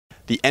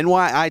The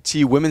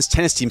NYIT women's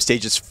tennis team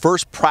staged its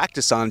first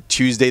practice on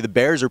Tuesday. The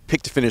Bears are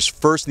picked to finish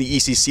first in the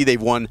ECC.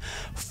 They've won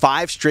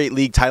 5 straight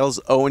league titles.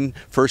 Owen,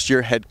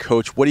 first-year head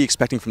coach. What are you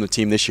expecting from the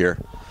team this year?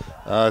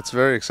 It's a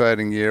very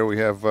exciting year. We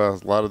have a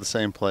lot of the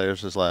same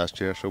players as last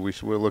year, so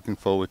we're looking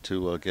forward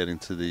to getting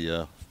to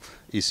the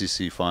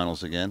ECC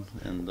finals again,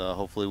 and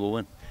hopefully we'll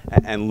win.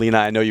 And Lena,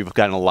 I know you've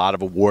gotten a lot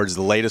of awards.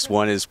 The latest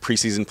one is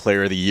Preseason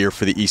Player of the Year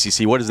for the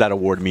ECC. What does that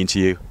award mean to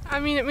you? I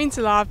mean, it means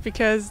a lot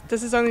because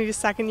this is only the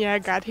second year I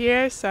got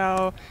here,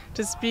 so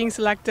just being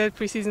selected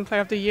Preseason Player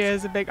of the Year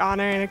is a big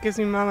honor, and it gives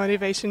me more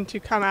motivation to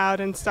come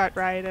out and start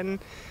right and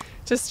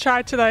just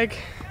try to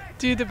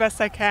do the best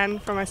I can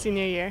for my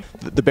senior year.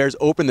 The Bears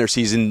open their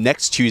season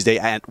next Tuesday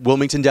at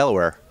Wilmington,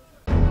 Delaware.